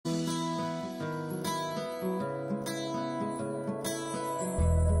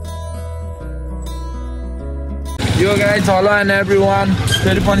यो guys hello and everyone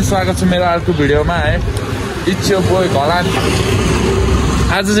फेरि पनि स्वागत छ मेरो अर्को भिडियोमा है। It's your boy Ghalan.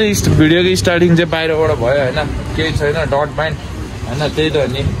 आज चाहिँ भिडियोको स्टार्टिङ चाहिँ बाहिरबाट भयो होइन, केही छैन, डट माइन्ड होइन, त्यही त हो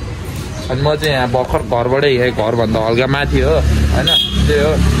नि। अनि म चाहिँ यहाँ भर्खर घरबाटै यहाँ घरभन्दा हल्का माथि हो होइन, त्यही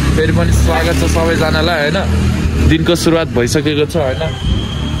हो। फेरि पनि स्वागत छ सबैजनालाई होइन। दिनको सुरुवात भइसकेको छ होइन,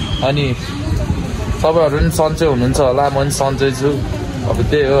 अनि तपाईँहरू पनि सन्चै हुनुहुन्छ होला, म पनि सन्चै छु। अब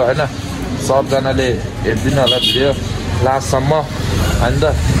त्यही हो होइन, सबजनाले हेरिदिनु होला भिडियो लास्टसम्म होइन त।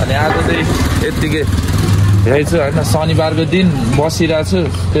 अनि आज चाहिँ यत्तिकै यही छु होइन, शनिबारको दिन बसिरहेको छु,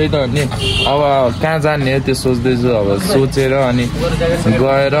 त्यही त हो नि। अब कहाँ जाने त्यो सोच्दैछु, अब सोचेर अनि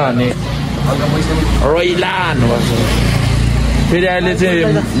गएर अनि रैलान गर्छ। फेरि अहिले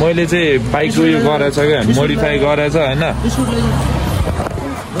चाहिँ मैले चाहिँ बाइक उयो गरेछ क्या, मोडिफाई गरेछ होइन।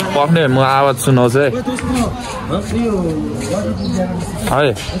 पक्ने म आवाज सुनाउँछु है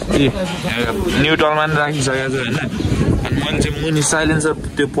न्युट्रलमा पनि राखिसकेको छु होइन। अनि मैले चाहिँ मुनि साइलेन्सर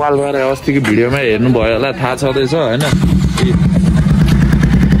त्यो पाल गरेर अस्तिको भिडियोमा हेर्नुभयो होला, थाहा छँदैछ होइन।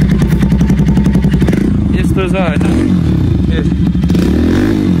 यस्तो छ होइन,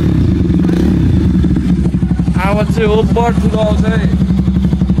 आवाज चाहिँ ओभर ठुलो आउँछ है।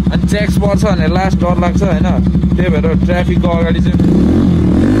 अनि ट्याक्स पर्छ भने लास्ट डर लाग्छ होइन, त्यही भएर ट्राफिकको अगाडि चाहिँ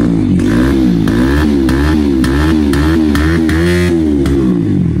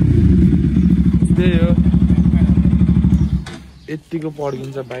त्यही हो, यत्तिको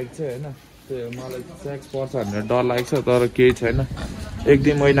पड्किन्छ बाइक चाहिँ होइन। त्यही हो, मलाई ट्याक्स पर्छ भनेर डर लाग्छ, तर केही छैन। एक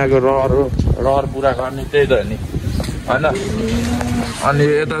दुई महिनाको रहर पुरा गर्ने, त्यही त हो नि होइन। अनि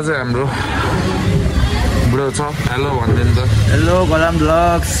यता चाहिँ हाम्रो बुढो छ, हेलो भनिदिनु त। Hello गलाम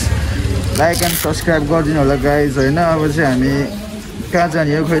blogs, like and subscribe गरिदिनु होला गाइज होइन। अब चाहिँ हामी कहाँ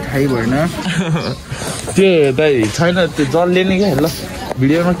जाने हो खोइ थाहै भएन। त्यो दाइ छैन, त्यो जसले नि क्या ल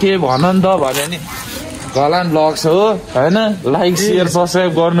भिडियोमा के भन नि त भन्यो नि, गलाम ब्लग्स हो होइन, लाइक सेयर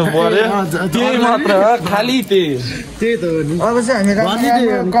सब्सक्राइब गर्नु पर्यो, त्यही मात्र हो, खालि त्यही त हो नि। अब चाहिँ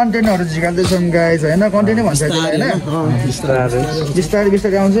हामी कन्टेन्टहरू झिकाल्दैछौँ गाइज होइन, कन्टेन्टै भन्छ होइन। बिस्तारै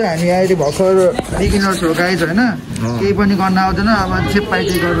बिस्तारै आउँछ। हामी अहिले भर्खर बिगिनर्स हो गाइज होइन, केही पनि गर्न आउँदैन। अब जे पाइ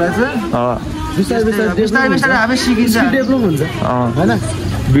त्यही गरिरहेछ, बिस्तारै बिस्तारै हामी सिकिन्छ, डेभलप हुन्छ होइन।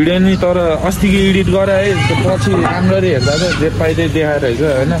 भिडियो नि तर अस्तिको एडिट गरे है, पछि राम्ररी हेर्दा चाहिँ जे पाइ त्यही देखाएर रहेछ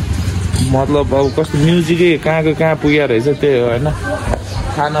होइन। मतलब अब कस्तो म्युजिकै कहाँको कहाँ पुगेको रहेछ, त्यही हो होइन।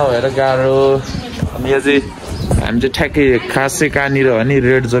 खाना भएर गाह्रो। अनि यो चाहिँ हामी चाहिँ ठ्याक्कै खास चाहिँ कहाँनिर हो नि,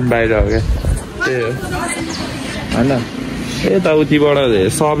 रेड जोन बाहिर हो क्या, त्यही हो होइन। यताउतिबाट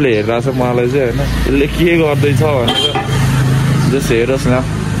सबले हेरिरहेको छ मलाई चाहिँ होइन, यसले के गर्दैछ भनेर जस हेरोस् न,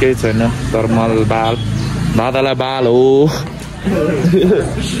 केही छैन। तर मलाई दादालाई बाल हो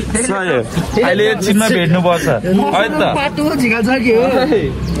अहिले एकछिनमा भेट्नुपर्छ है त।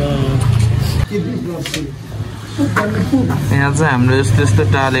 यहाँ चाहिँ हाम्रो यस्तो यस्तो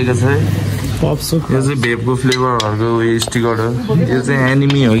टालेको छ है। यो चाहिँ भेपको फ्लेभरहरूको उयो स्टिकर हो। यो चाहिँ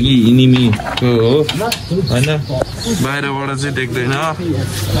एनिमी हो कि इनिमीको हो होइन, बाहिरबाट चाहिँ देख्दैन,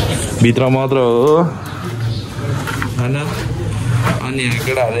 भित्र मात्र हो होइन। अनि यहाँ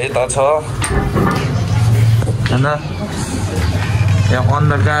केटाहरू यता छ होइन, यहाँ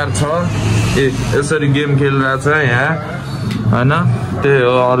अन्धकार छ, यसरी गेम खेलिरहेछ यहाँ होइन। त्यही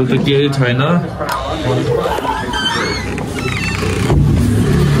हो, अरू त केही छैन।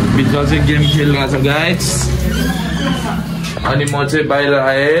 भित्र चाहिँ गेम खेलिरहेछ गाइज। अनि म चाहिँ बाहिर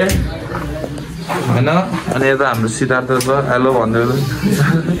आएँ होइन। अनि यता हाम्रो सिद्धार्थ छ, हेलो भनिदिनु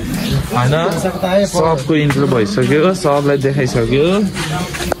होइन। सबको इन्ट्रो भइसक्यो, सबलाई देखाइसक्यो।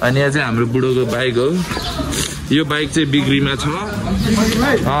 अनि यहाँ चाहिँ हाम्रो बुढोको बाइक हो। यो बाइक चाहिँ बिक्रीमा छ,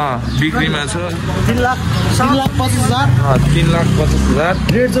 बिक्रीमा छ 3,50,000।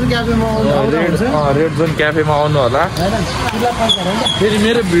 रेड जोन क्याफेमा आउनु होला। फेरि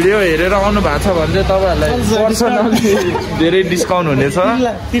मेरो भिडियो हेरेर आउनु भएको छ भने चाहिँ तपाईँहरूलाई पर्सनली धेरै डिस्काउन्ट हुनेछ।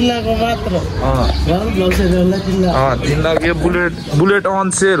 3 लाख मात्र, 3 लाख। यो बुलेट अन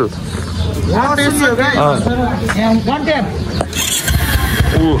सेल।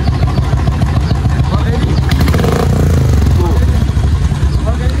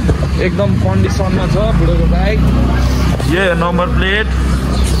 एकदम कन्डिसनमा छ बुढोको बाइक। यो नम्बर प्लेट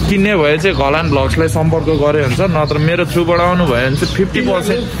किन्ने भए चाहिँ घलान ब्लग्सलाई सम्पर्क गरे हुन्छ, नत्र मेरो थ्रुबाट आउनु भयो भने चाहिँ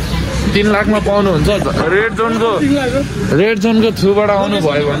 50% 3 लाखमा पाउनुहुन्छ। रेड जोनको थ्रुबाट आउनु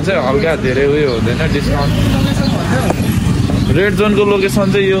भयो भने चाहिँ हल्का धेरै उयो हुँदैन, डिस्काउन्ट। रेड जोनको लोकेसन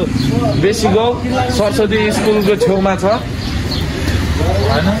चाहिँ यो बेसी गाउँ सरस्वती स्कुलको छेउमा छ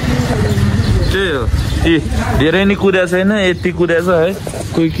होइन। त्यही हो, धेरै नै कुदा छैन, यति कुदा छ है।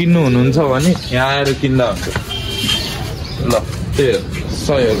 कोही किन्नु हुनुहुन्छ भने यहाँ आएर किन्दा हुन्छ ल। त्यही हो,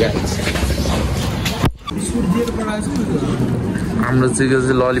 सही हो गाइस। हाम्रो चिको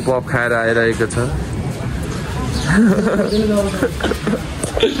चाहिँ ललिपप खाएर आइरहेको छ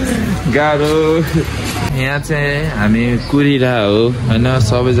गाह्रो यहाँ चाहिँ हामी कुरिरा हो होइन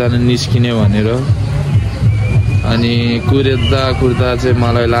सबैजना निस्किने भनेर अनि कुर्दा कुर्दा चाहिँ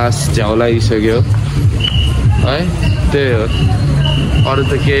मलाई लास्ट झ्याउ लागिसक्यो है त्यही हो अरू त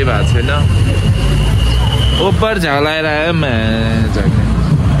केही भएको छैन ऊपर झ्याउ लगाएर आयो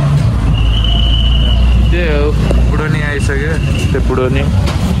त्यही हो बुढो नि आइसक्यो त्यो बुढो नि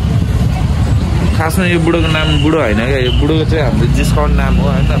खासमा यो बुढोको नाम बुढो होइन क्या यो बुढोको चाहिँ हाम्रो डिस्काउन्ट नाम हो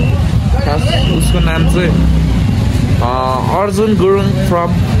होइन खास उसको नाम चाहिँ अर्जुन गुरुङ फ्रम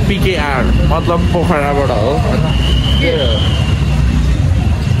पिकेआर मतलब पोखराबाट हो होइन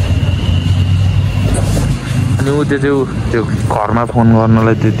अनि ऊ त्यो घरमा फोन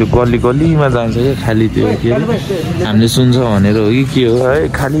गर्नलाई त्यो गल्ली गल्लीमा जान्छ क्या खालि त्यो के अरे हामीले सुन्छ भनेर हो कि के हो है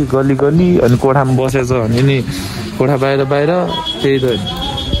खालि गल्ली गल्ली अनि कोठामा बसेछ भने नि कोठा बाहिर त्यही त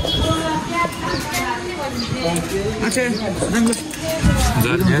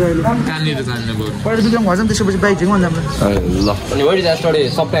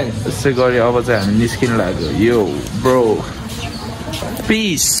त्यसै गरी अब चाहिँ हामी निस्किनु लाग्यो यो ब्रो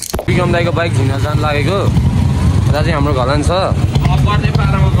पिस विक्रम दाइको बाइक झिक्न जानु लागेको र चाहिँ हाम्रो घलन छ गर्ने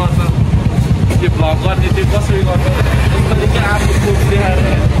पारामा गर्छ त्यो भ्लग गर्ने त्यो कसरी गर्छ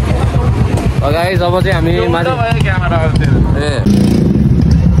गाइस अब चाहिँ हामी क्यामेरा ए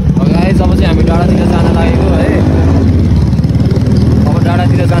गाइस अब चाहिँ हामी डाँडातिर जान लागेको है अब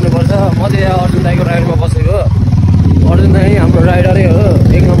डाँडातिर जानुपर्छ म चाहिँ अर्जुन दाइको राइडमा बसेको अर्जुन दाइ हाम्रो राइडरै हो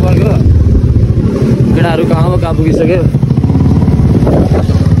 1 नम्बरको केटाहरू कहाँ पुगिसक्यो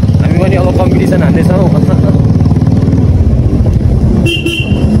हामी पनि अब कम्पिटिसन हान्दैछौँ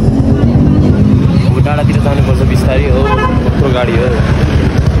अब डाँडातिर जानुपर्छ बिस्तारै हो कत्रो गाडी हो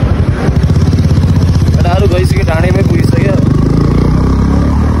केटाहरू गइसक्यो डाँडैमै पुगिसक्यो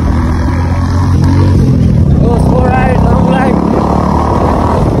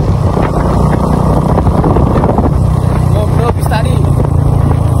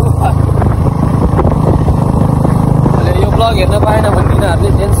हेर्न पाएन भने तिनीहरूले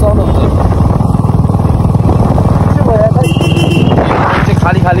टेन्सन हुन्छ चाहिँ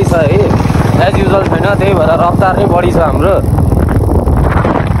खाली छ है एज युजल छैन त्यही भएर रफ्तार नै बढी छ हाम्रो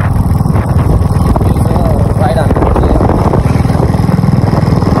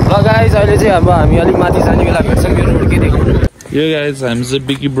ल गाइस अहिले चाहिँ अब हामी अलिक माथि जाने बेला भेट्छौँ यो रोड के देखाउनु यो गाइस हामी चाहिँ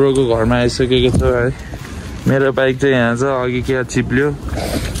बिकी ब्रोको घरमा आइसकेको छौँ है मेरो बाइक चाहिँ यहाँ छ अघि क्या चिप्ल्यो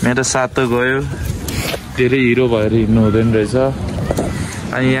मेरो साथ त गयो धेरै हिरो भएर हिँड्नु हुँदैन रहेछ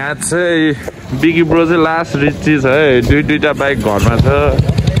अनि यहाँ चाहिँ बिकी ब्रो चाहिँ लास्ट रिच छ है दुईटा बाइक घरमा छ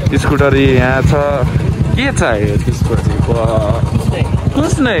स्कुटर यहाँ छ के चाहियो त्यसको चाहिँ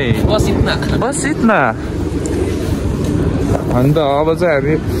बस इतना अन्त अब चाहिँ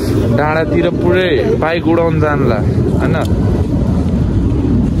हामी डाँडातिर पुरै बाइक उडाउनु जानला होइन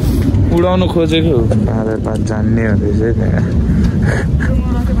उडाउनु खोजेको डाँडा जान्ने हुँदैछ त्यहाँ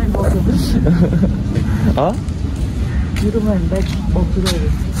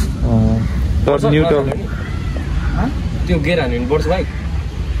त्यो गेयर हान्यो भने बढ्छ बाइक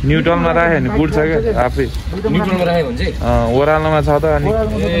न्युट्रलमा राख्यो भने बुढ्छ क्या आफै न्युट्रलमा राख्यो भने चाहिँ ओह्रालोमा छ त अनि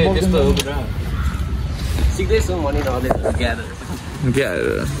त्यस्तो हो कुरा सिक्दैछौँ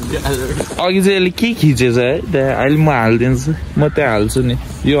अघि चाहिँ यसले के खिचेछ है त्यहाँ अहिले म हालिदिन्छु म त्यहाँ हाल्छु नि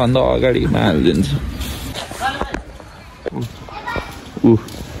योभन्दा अगाडिमा हालिदिन्छु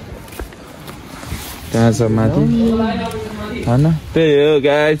त्यहाँ छ माथि होइन त्यही हो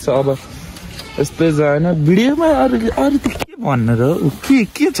गाइस अब यस्तै छ होइन भिडियोमा अरू त के भन्नु र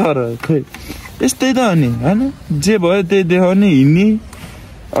के छ र खै यस्तै त अनि होइन जे भयो त्यही देखाउने हिँड्ने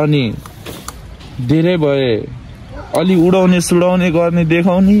अनि धेरै भए अलि उडाउने सुडाउने गर्ने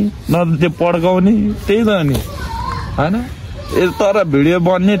देखाउने न त त्यो पड्काउने त्यही त अनि होइन तर भिडियो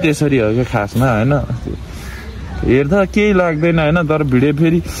बन्ने त्यसरी हो क्या खासमा होइन हेर्दा केही लाग्दैन होइन तर भिडियो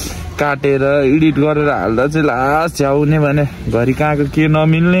फेरि काटेर एडिट गरेर हाल्दा चाहिँ लास्ट झ्याउने भने घरि कहाँको के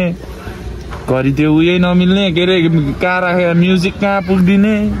नमिल्ने घरि त्यो उयो नमिल्ने के अरे कहाँ राखेर म्युजिक कहाँ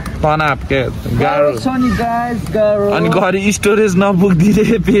पुगिदिने तनाव क्या गाह्रो अनि घरि स्टोरेज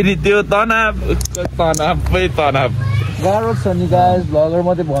नपुगिदिने फेरि त्यो तनावै तनाव गाह्रो छ नि गाइस भ्लगर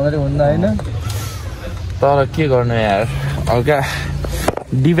मात्रै भनेर हुन्न होइन तर के गर्नु यार हल्का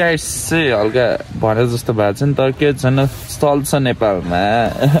डिभाइस चाहिँ हल्का भने जस्तो भएको छ नि तर के छैन चल्छ नेपालमा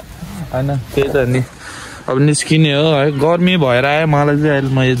होइन त्यही त नि अब निस्किने हो है गर्मी भएर आयो मलाई चाहिँ अहिले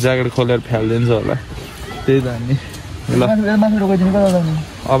म यो ज्याकेट खोलेर फ्यालिदिन्छु होला त्यही त नि ल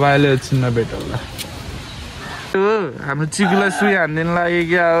अब अहिले एकछिनमा भेट होला हाम्रो चिकुलाई सुई हानिदिनु लाग्यो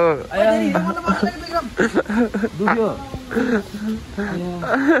क्या हो दुख्यो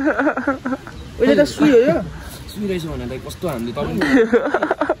अहिले त सुई हो यो सुइरहेछ भने त कस्तो हामीले तपाईँ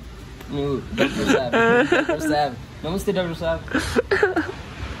डाक्टर साहब नमस्ते डाक्टर साहब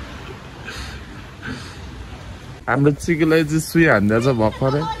हाम्रो चिकुलाई चाहिँ सुई हान्दैछ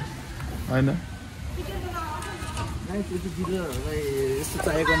भर्खरै होइन यस्तो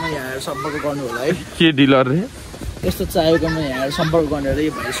चाहिएकोमा यहाँ सम्पर्क गर्नु होला है के डिलर रे यस्तो चाहिएकोमा यहाँ सम्पर्क गर्ने होला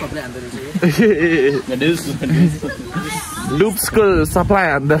यो भाइ सप्लाई हान्दै रहेछ लुप्सको सप्लाई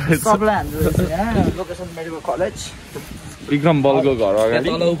हान्दै रहेछ सप्लाई हान्दै रहेछ यहाँ लोकेसन मेडिकल कलेज विक्रम बलको घर अगाडि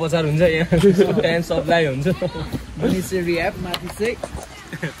तल उपचार हुन्छ यहाँ टाइम सप्लाई हुन्छ मिनिस्ट्री एप माथि चाहिँ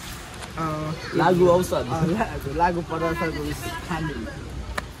लागु औषध लागु पदार्थको खाने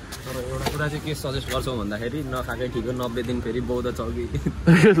तर एउटा कुरा चाहिँ के सजेस्ट गर्छौँ भन्दाखेरि नखाएकै ठिक हो 90 दिन फेरि बौद्ध चौकी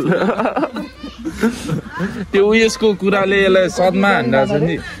त्यो उयसको कुराले यसलाई सदमा हान्दैछ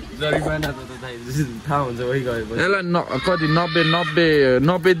नि जरिमाना त थाहा हुन्छ वही गएपछि यसलाई कति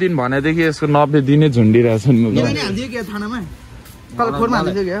 90 दिन भनेदेखि यसको 90 दिनै झुन्डिरहेछ नि हान्दियो क्या थानामा कल खोरमा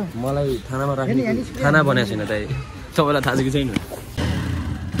हान्दियो क्या मलाई थानामा राख्ने थाना बनाएको छैन दाइ तपाईँलाई थाहा छ कि छैन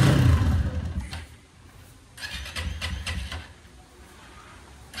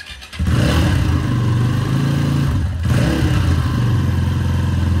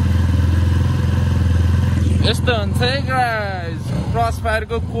यस्तो हुन्छ है गाइस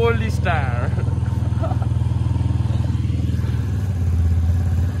क्रसफायरको कोल्ड स्टार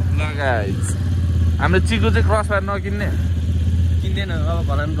ल गाइस हाम्रो चिकु चाहिँ क्रसफायर नकिन्ने किन्दैन अब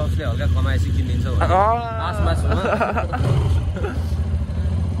भलान ब्लक्सले हल्का कमाएपछि किनिदिन्छ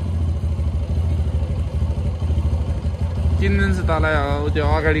किनिदिन्छु तँलाई त्यो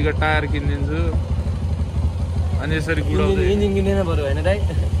अगाडिको टायर किनिदिन्छु अनि यसरी इन्जिन किन्दैन बरु होइन दाइ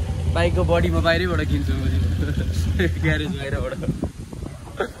बाइकको बडी म बाहिरैबाट किन्छु ग्यारेज बाहिरबाट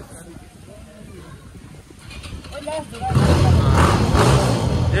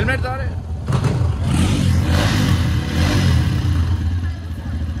हेलमेट त अरे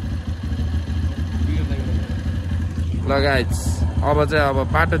लगाइज अब चाहिँ अब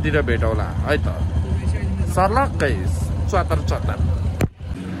बाटोतिर भेटौँला है त सर्लक्कै चतर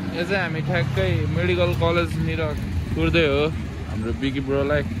यो चाहिँ हामी ठ्याक्कै मेडिकल कलेजनिर कुर्दै हो हाम्रो बिकी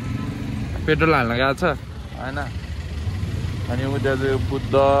ब्रोलाई पेट्रोल हाल्न गएको छ होइन अनि उता चाहिँ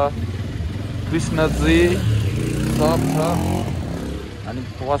बुद्ध कृष्णजी सब छ अनि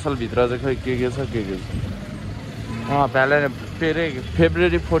पसलभित्र चाहिँ खै के छ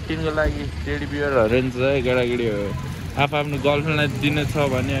फेब्रुअरी 14 को लागि टेडी बियरहरू नि छ है केटाकेटीहरू आफ्नो गर्लफ्रेन्डलाई दिनु छ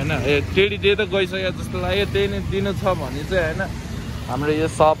भने होइन टेडी डे त गइसक्यो जस्तो लाग्यो त्यही नै दिनु छ भने चाहिँ होइन हाम्रो यो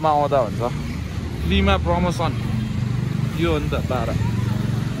सपमा आउँदा हुन्छ फ्रीमा प्रमोसन यो हो नि त तारा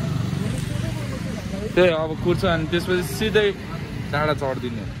त्यही अब कुर्छ अनि त्यसपछि सिधै डाँडा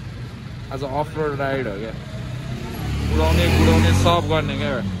चढिदिने आज अफ रोड राइड हो क्या उडाउने गुडाउने सब गर्ने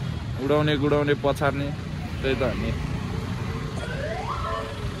क्या उडाउने गुडाउने पछार्ने त्यही त हामी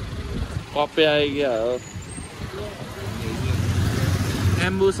कपे आयो क्या हो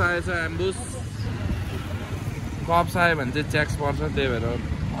एम्बुस आएछ एम्बुस कप्स आयो भने चाहिँ च्याक्स पर्छ त्यही भएर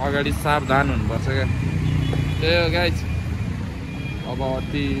अगाडि सावधान हुनुपर्छ क्या त्यही हो गाइज अब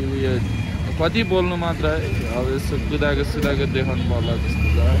अति उयो कति बोल्नु मात्र है अब यसो कुदाएको देखाउनु पर्ला जस्तो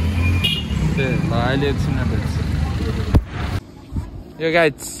छ त्यही ल अहिले एकछिन भेट्छ यो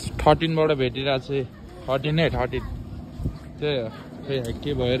गाइज 13 बाट भेटिरहेको छु 13 त्यही हो खै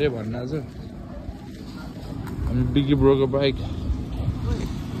के भयो रे भन्न आज अनि बिकी ब्रोको बाइक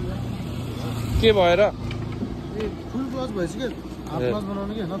के भएर फुल क्लच भइसक्यो हाफ क्लच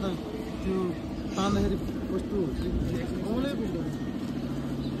बनाउनु के न त त्यो तान्दाखेरि कस्तो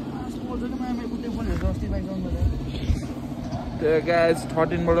त्यो गाइज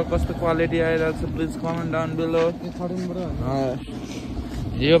 13 बाट कस्तो क्वालिटी आइरहेको छ प्लिज कमेन्ट डाउन बिलो 13 बाट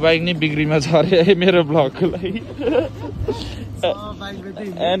यो बाइक नै बिक्रीमा छ अरे है मेरो ब्लगको लागि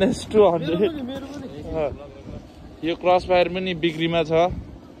NS 200 यो क्रसफायर पनि बिक्रीमा छ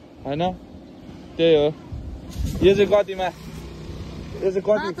होइन त्यही हो यो चाहिँ कतिमा यो चाहिँ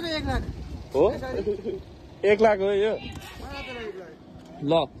कति 1 लाख हो 1 लाख हो यो ल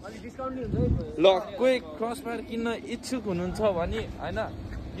कोही क्रसफायर किन्न इच्छुक हुनुहुन्छ भने होइन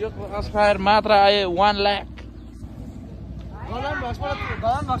यो क्रसफायर मात्र आयो 1 लाख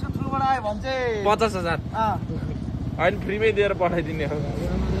 50,000 होइन फ्रीमै दिएर पठाइदिने हो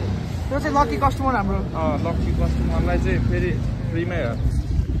त्यो चाहिँ लकी कस्टमर हाम्रो लकी कस्टमरलाई चाहिँ फेरि फ्रीमै हो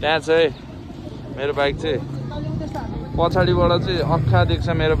त्यहाँ चाहिँ मेरो बाइक चाहिँ पछाडिबाट चाहिँ अख्खा देख्छ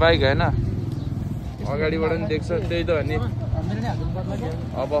मेरो बाइक होइन अगाडिबाट पनि देख्छ त्यही त हो नि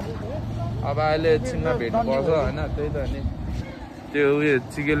अब अहिले एकछिनमा भेट्नु पर्छ होइन त्यही त हो नि त्यो उयो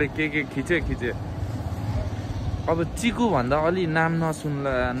चिकेले के खिचे अब चिकु भन्दा अलि नाम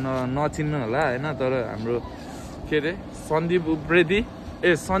नचिन्नु होला होइन, तर हाम्रो के अरे सन्दीप उप्रेती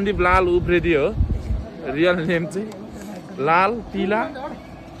सन्दीप लाल उप्रेती हो रियल नेम चाहिँ। लाल पिला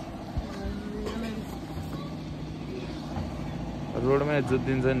रोडमा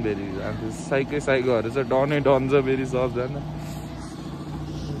जोतिन्छ नि फेरि साइकोहरू चाहिँ डनै डन्छ फेरि सबजना।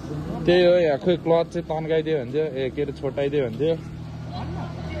 त्यही हो, यहाँ खोइ क्लच चाहिँ तन्काइदियो भन्थ्यो के अरे छोटाइदियो भन्थ्यो।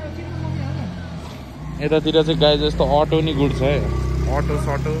 यतातिर चाहिँ गाई जस्तो अटो नि गुड्छ है, अटो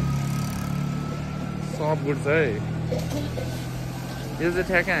सटो सब गुड्छ है। यो चाहिँ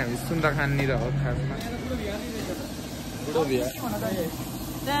ठ्याक्कै हामी सुन्दा खाननिर हो खासमा। बुढो बिहा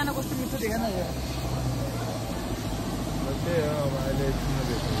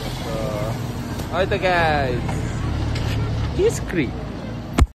अहिले त गाइस किस्क्री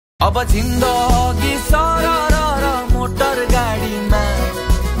अब जिन्दगी सरर मोटर गाडीमा,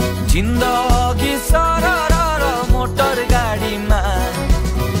 जिन्दगी सरर मोटर गाडीमा,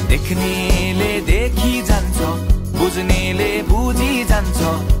 देख्नेले देखी जान्छ, बुझ्नेले बुझी जान्छ,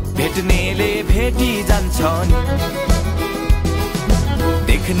 भेट्नेले भेटी जान्छ नि।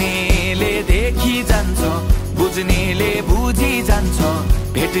 देख्नेले देखी जान्छ, बुझ्नेले बुझी जान्छ,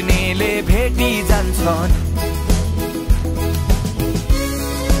 भेट्नेले भेटी जान्छ नि।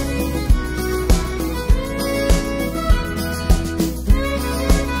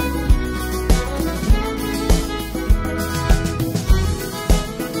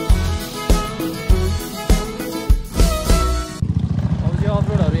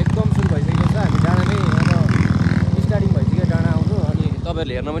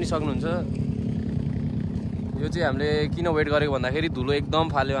 तपाईँहरूले हेर्न पनि सक्नुहुन्छ। यो चाहिँ हामीले किन वेट गरेको भन्दाखेरि धुलो एकदम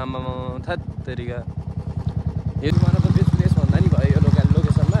फाल्यो आमामा थैट तेरिका। यो one of the best place भन्दा नि भयो यो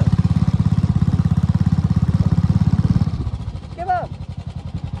लोकेसनमा। के भयो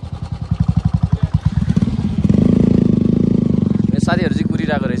साथीहरू चाहिँ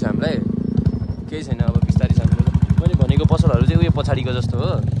कुरिरहेको रहेछ हामीलाई, केही छैन अब बिस्तारै छ। मैले भनेको पसलहरू चाहिँ उयो पछाडिको जस्तो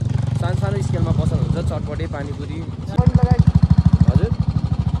हो, सानो सानो स्केलमा पसल हुन्छ, चटपटे पानीपुरी। हजुर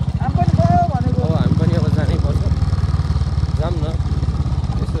हामी पनि अब जानै पर्छ, जाऊँ न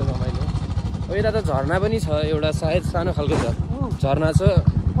यसो रमाइलो। यता त झर्ना पनि छ एउटा, सायद सानो खालको झर्ना छ।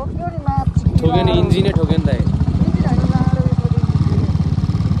 ठोक्यो नि इन्जिनै ठोक्यो नि त।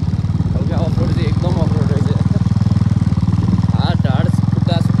 हल्का अफरोड चाहिँ एकदम अफरोड रहेछ, हात ढाड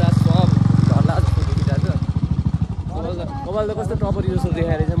खुट्टा सुट्टा सब झर्ला जस्तो देखिरहेको छ। कपाल त कस्तो टपरी जस्तो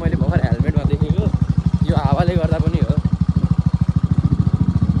देखाएर चाहिँ मैले भर्खर हेलमेटमा देखेको, यो हावाले गर्दा पनि हो।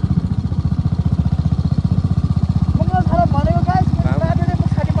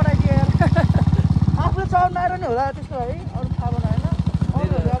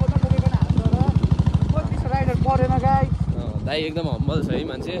 दाइ एकदम हम्बल छ है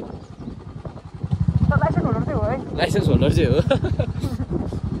मान्छे, लाइसेन्स होल्डर चाहिँ हो।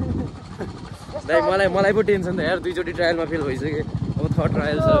 दाइ मलाई पो टेन्सन त यार, 2 चोटि ट्रायलमा फेल भइसक्यो, अब 3rd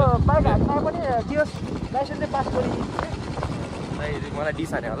ट्रायल छ। दाइ मलाई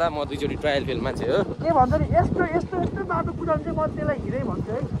डिस हाने होला, म 2 चोटि ट्रायल फेल मान्छे हो।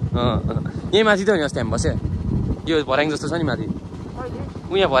 यहीँ माथि त हो नि, अस्ति हामी बस्यो यो भर्याङ जस्तो छ नि माथि,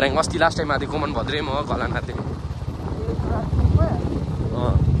 उहाँ भर्याङ अस्ति लास्ट टाइम माथि कमन भद्रै म घलान खाँथेँ।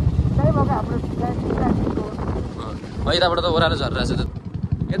 यताबाट त ओह्रालो झरिरहेछ त,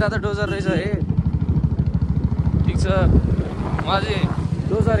 यता त डोजर रहेछ है। ठिक छ, म चाहिँ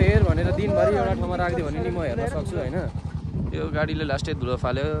डोजर हेर भनेर दिनभरि एउटा ठाउँमा राखिदियो भने नि म हेर्न सक्छु होइन। यो गाडीले लास्टै धुलो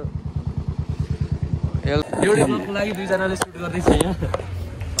फाल्यो। एउटै ब्लगको लागि 2 जनाले सुट गर्दैछ यहाँ।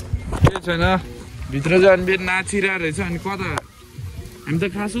 केही छैन, भित्र जानु फेरि नाचिरहेको रहेछ। अनि कता हामी त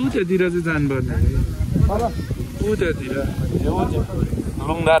खास उतिर चाहिँ जानुपर्ने, उतिर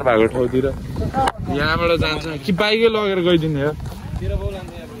लुङदार भएको ठाउँतिर। यहाँबाट जान्छ कि बाइकै लगेर गइदिने हो?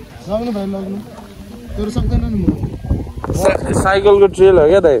 साइकलको ट्रेल हो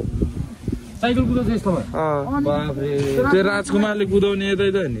क्या दाइ? साइकल कुदाउँछ यस्तोमा? त्यो राजकुमारले कुदाउने यतै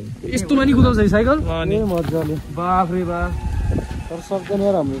त नि, यस्तोमा नि कुदाउँछ साइकल? मजाले बाफ्रे बा, तर सक्दैन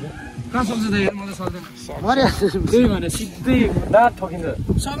यार हामीले। कहाँ सक्छ त यार, मलाई सक्दैन। त्यही भने सिधै दाँत ठोकिन्छ।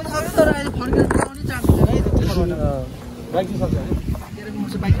 सक्नु सक्यो तर अहिले फर्केर कुदाउने चान्स छैन है त्यस्तो गरेर। बाइक चाहिँ सक्छ है?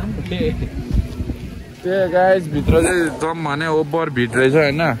 त्यही गाइस, भित्र चाहिँ जम भने ओभर भिड रहेछ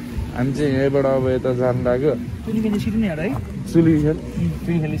होइन। हामी चाहिँ यहीँबाट अब यता जानु लाग्यो।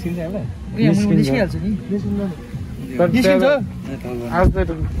 आज त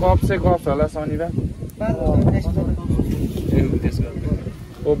कप चाहिँ कप होला शनिबार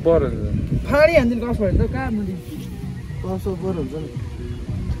ओभर हुन्छ। फाडी हान्दिनु कस भयो नि त, कहाँ मुली कस ओभर हुन्छ नि।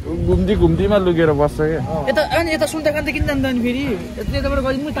 घुम्तीमा लुकेर बस्छ क्या यता अनि यता सुन्दाखान त किन जान्छ नि फेरि यताबाट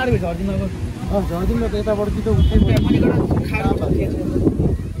गइदिनु म टाढो भेट झर्दिनु अब झर्दिनु त यताबाट कि त उतै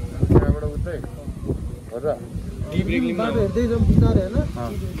त्यहाँबाट उतै हो र बाटो हेर्दै जाउँ बिस्तारै होइन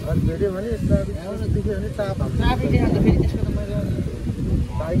अनि भेट्यो भने देख्यो भने ट्राफिक देखाउँछ फेरि त्यसको त मैले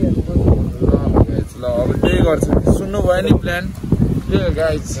ल अब त्यही गर्छ सुन्नु भयो नि प्लान त्यही हो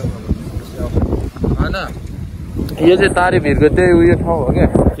गाइज होइन यो चाहिँ तारेभिरको त्यही उयो ठाउँ हो क्या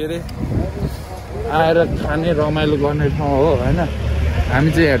के अरे आएर खाने रमाइलो गर्ने ठाउँ हो होइन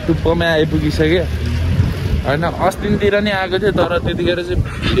हामी चाहिँ यहाँ टुप्पोमै आइपुगिसक्यो होइन अस्तितिर नि आएको थियो तर त्यतिखेर चाहिँ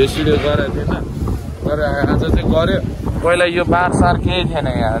भिडियो सिडियो गरेको थिएन तर आज चाहिँ गऱ्यो पहिला यो बारसार केही थिएन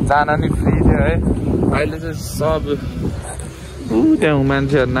यहाँ जान नि फ्री थियो है अहिले चाहिँ सब त्यहाँ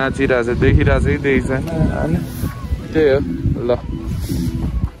मान्छेहरू नाचिरहेछ देखिरहेछ कि देखिरहेछ होइन त्यही हो ल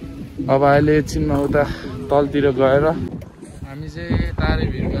अब अहिले एकछिनमा उता तलतिर गएर हामी चाहिँ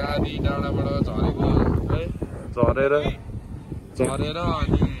तारेभिरको आदि डाँडाबाट झरेको है झरेर अनि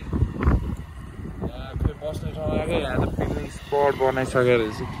यहाँ फेरि बस्ने ठाउँ आएको यहाँ त पिकनिक स्पट बनाइसकेर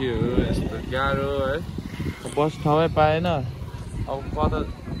रहेछ के हो यस्तो गाह्रो है बस्ने ठाउँै पाएन अब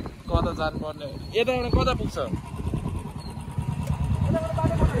कता जानुपर्ने यताबाट कता पुग्छ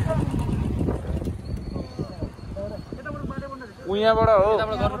उहाँबाट हो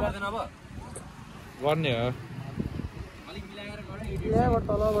गर्ने हो यहाँबाट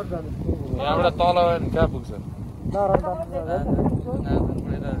तलबाट जानु यहाँबाट तल गयो भने कहाँ पुग्छ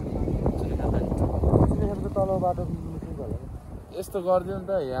तल बाटो यस्तो गरिदिउँ नि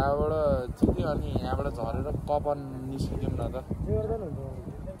त यहाँबाट छिट्यो अनि यहाँबाट झरेर कपन निस्किदिउँ न त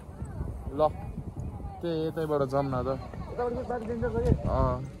ल त्यही यतैबाट जाऊँ न त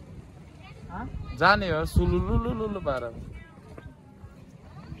जाने हो सुलुलुलुलु पार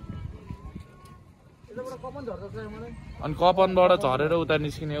अनि कपनबाट झरेर उता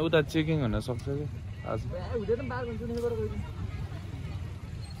निस्किने उता चेकिङ हुन सक्छ कि आज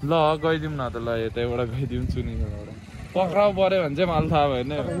ल गइदिउँ न त ल यतैबाट गइदिउँ चुनीबाट पक्राउ पऱ्यो भने चाहिँ मलाई थाहा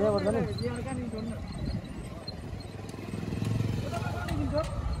भएन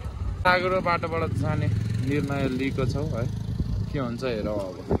सागरो बाटोबाट जाने निर्णय लिएको छौँ है के हुन्छ हेरौँ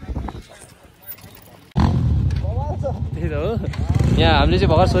अब त्यही त हो यहाँ हामीले चाहिँ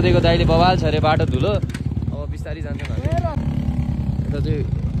भर्खर सोधेको दाइले बवाल छ अरे बाटो धुलो अब बिस्तारै जान्छौँ हामी यता चाहिँ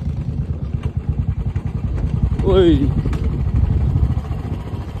ओइ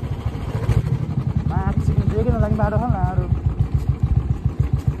बाटो छ न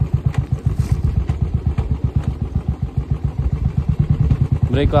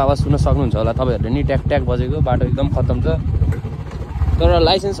ब्रेकको आवाज सुन्न सक्नुहुन्छ होला तपाईँहरूले नि ट्याक ट्याक बजेको बाटो एकदम खत्तम छ तर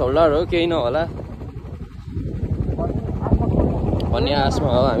लाइसेन्स होल्डर हो केही नहोला भन्ने आशमा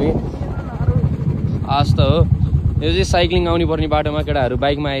हो हामी आश त हो यो चाहिँ साइक्लिङ आउनु पर्ने बाटोमा केटाहरू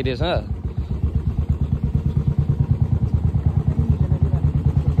बाइकमा आइरहेछ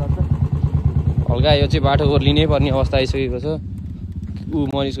हल्का यो चाहिँ बाटो ओर्लिनै पर्ने अवस्था आइसकेको छ ऊ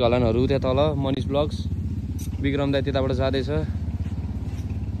मनिष घलानहरू त्यहाँ तल मनिष ब्लग्स विक्रम दाइ त्यताबाट जाँदैछ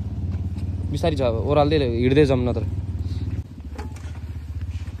बिस्तारै छ अब ओह्राल्दै हिँड्दै जाऊँ नत्र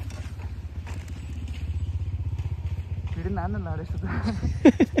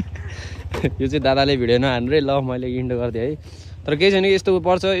यो चाहिँ दादाले भिडियो नहान्नु ल मैले इन्डो गरिदिएँ है तर केही छैन यस्तो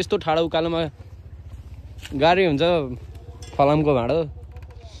पर्छ यस्तो ठाडो उकालोमा गाह्रै हुन्छ फलामको भाँडो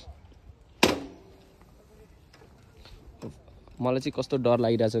मलाई चाहिँ कस्तो डर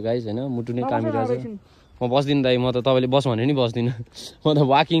लागिरहेछ गाइस होइन मुटु नै कामिरहेछ म बस्दिनँ दाइ म त तपाईँले बस भने नि बस्दिनँ म त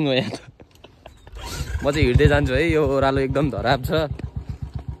वाकिङ हो यहाँ त म चाहिँ हिँड्दै जान्छु है यो ओह्रालो एकदम धराप छ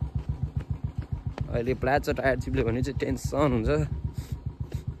अहिले प्लाच टायर चिप्ल्यो भने चाहिँ टेन्सन हुन्छ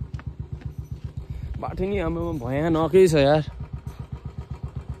बाटो नि हाम्रो भयानकै छ यार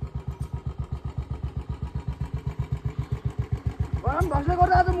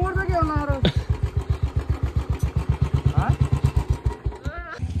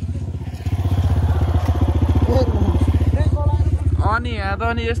अनि यहाँ त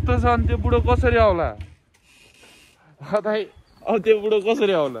अनि यस्तो छ अनि त्यो बुढो कसरी आउला दाइ अब त्यो बुढो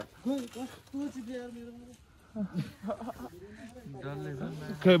कसरी आउला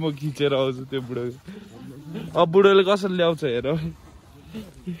खै म खिचेर आउँछु त्यो बुढो अब बुढोले कसरी ल्याउँछ हेर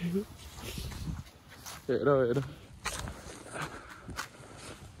हेर हेर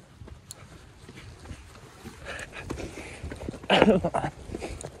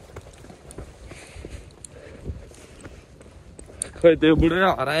खै त्यो बुढो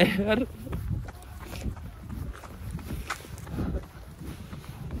हराए यार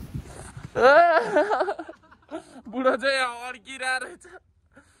बुढो चाहिँ अड्किरहेको रहेछ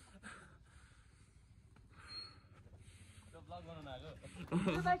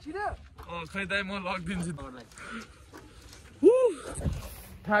खै दाइ म लगिदिन्छु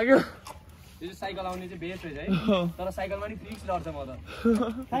थाक्यो यो चाहिँ साइकल आउने चाहिँ बेस्ट रहेछ है तर साइकलमा नि फिक्स लड्छ म त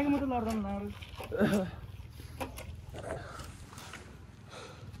साइकलमा त लड्दैन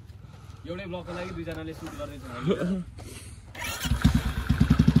एउटै ब्लकको लागि दुईजनाले सुट गर्दैछ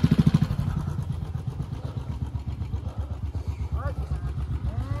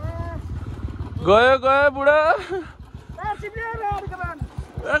गयो गयो बुढा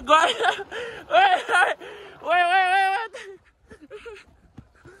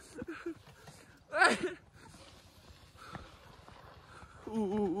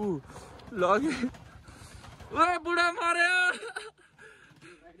लग्यो बुढा मर्यो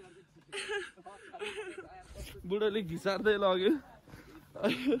बुढाले घिसार्दै लग्यो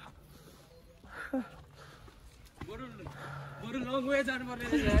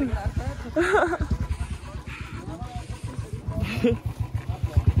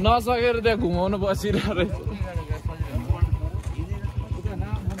नसकेर त्यहाँ घुमाउनु बसिरहेको रहेछ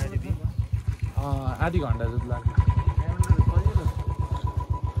आधी घन्टा जस्तो लाग्यो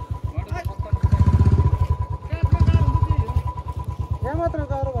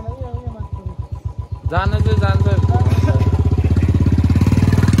जान चाहिँ जान्छ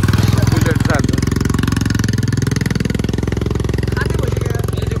बुलेट जान्छ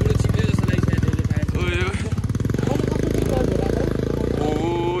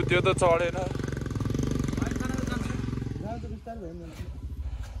त्यो त चढेन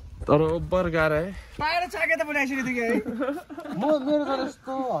तर ओभर गाह्रो है पाएर चाके त बनाइसकेको थियो है म मेरो त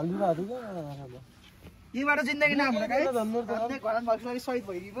यस्तो हल्लिरहेको थियो क्या यहीबाट जिन्दगी नहुँदा घरमा भएको सहिद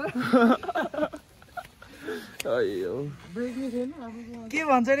भइदियो के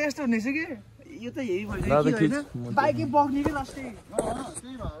भन्छ अरे यस्तो हुनेछ कि यो त यही भइदियो बाइकै बग्ने कि लास्टै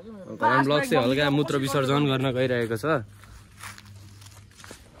घरमा ब्लग चाहिँ हल्का मूत्र विसर्जन गर्न गइरहेको छ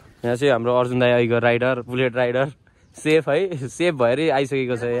यहाँ चाहिँ हाम्रो अर्जुन दाइ आइगयो राइडर बुलेट राइडर सेफ है सेफ भएरै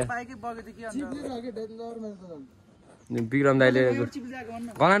आइसकेको छ यहाँ विक्रम दाइले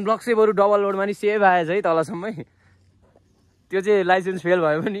कमान ब्लक चाहिँ बरु डबल लोडमा नि सेफ आएछ है तलसम्मै त्यो चाहिँ लाइसेन्स फेल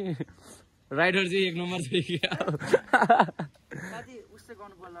भयो भने राइडर चाहिँ 1 नम्बर थियो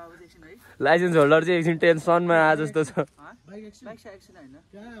लाइसेन्स होल्डर चाहिँ एकछिन टेन्सनमा आए जस्तो छ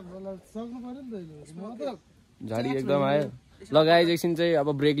झाडी एकदम आयो लगाए एकछिन चाहिँ अब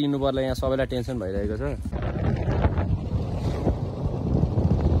ब्रेक लिनु पर्ला यहाँ सबैलाई टेन्सन भइरहेको छ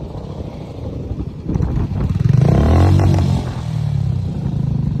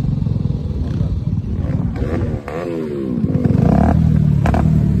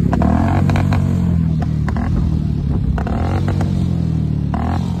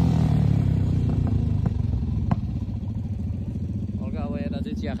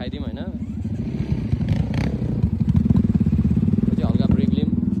चिया खाइदिउँ होइन हल्का ब्रेक लिउँ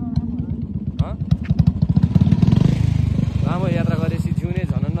लामो यात्रा गरेपछि जिउ नै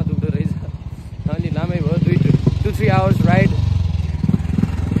झनन्न दुख्दो रहेछ अनि लामै भयो 2-3 आवर्स राइड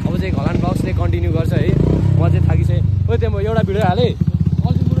अब चाहिँ घलान ब्लग्सले कन्टिन्यू गर्छ है म चाहिँ थाकिसकेँ ओ त्यो म एउटा भिडियो हालेँ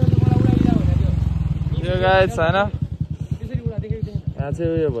यो गाई छैन यहाँ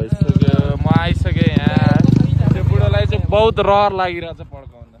चाहिँ उयो भइसक्यो म आइसकेँ यहाँ त्यो बुढोलाई चाहिँ बहुत रहर लागिरहेछ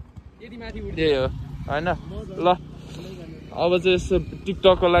पड्काउन त्यही हो होइन ल अब चाहिँ यसो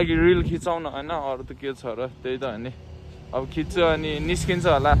टिकटकको लागि रिल खिचाउन होइन अरू त के छ र त्यही त हो नि अब खिच्छु अनि निस्किन्छ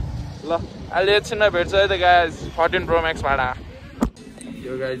होला ल अहिले एकछिनमा भेट्छ है त गाइज 14 Pro Max भाडा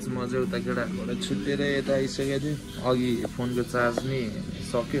यो गाइज म चाहिँ उता केटाहरूबाट छुट्टिएर यता आइसकेको थिएँ अघि फोनको चार्ज नि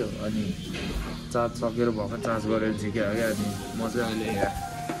सक्यो अनि चार्ज सकेर भर्खर चार्ज गरेर झिक्यो क्या अनि म चाहिँ अहिले यहाँ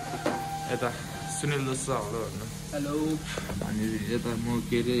यता सुनिल जस्तो हाम्रो भन्नु हेलो अनि यता म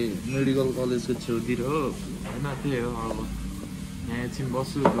के अरे मेडिकल कलेजको छेउतिर हो होइन त्यही हो अब यहाँ एकछिन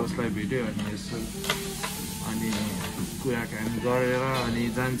बस्छु दोस्तलाई भेट्यो अनि यसो अनि कुराकानी गरेर अनि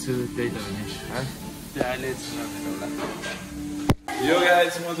जान्छु त्यही त भने है त्यो अहिले एकछिन होला यो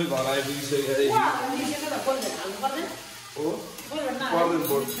गाइस म चाहिँ घर आइपुगिसकेँ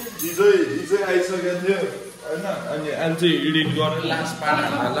हिजै आइसकेको थियो होइन अनि अहिले चाहिँ एडिट गरेर लास्ट पार्ट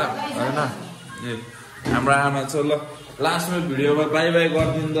होला होइन ए हाम्रो आमा छ ल लास्टमा भिडियोमा बाई बाई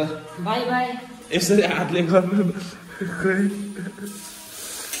गरिदिनु त बाई बाई यसरी हातले गर्नु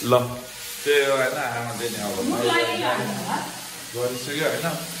ल त्यही हो होइन आमाले नि अब गरिसक्यो होइन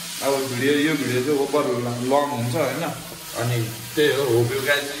अब यो भिडियो चाहिँ ओभर लङ हुन्छ होइन अनि त्यही हो hope you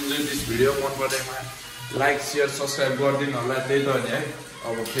guys enjoy this video मन परेमा लाइक सेयर सब्सक्राइब गरिदिनु होला त्यही त हो नि है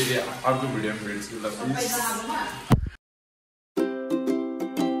अब फेरि अर्को भिडियोमा भेट्छु ल प्लिज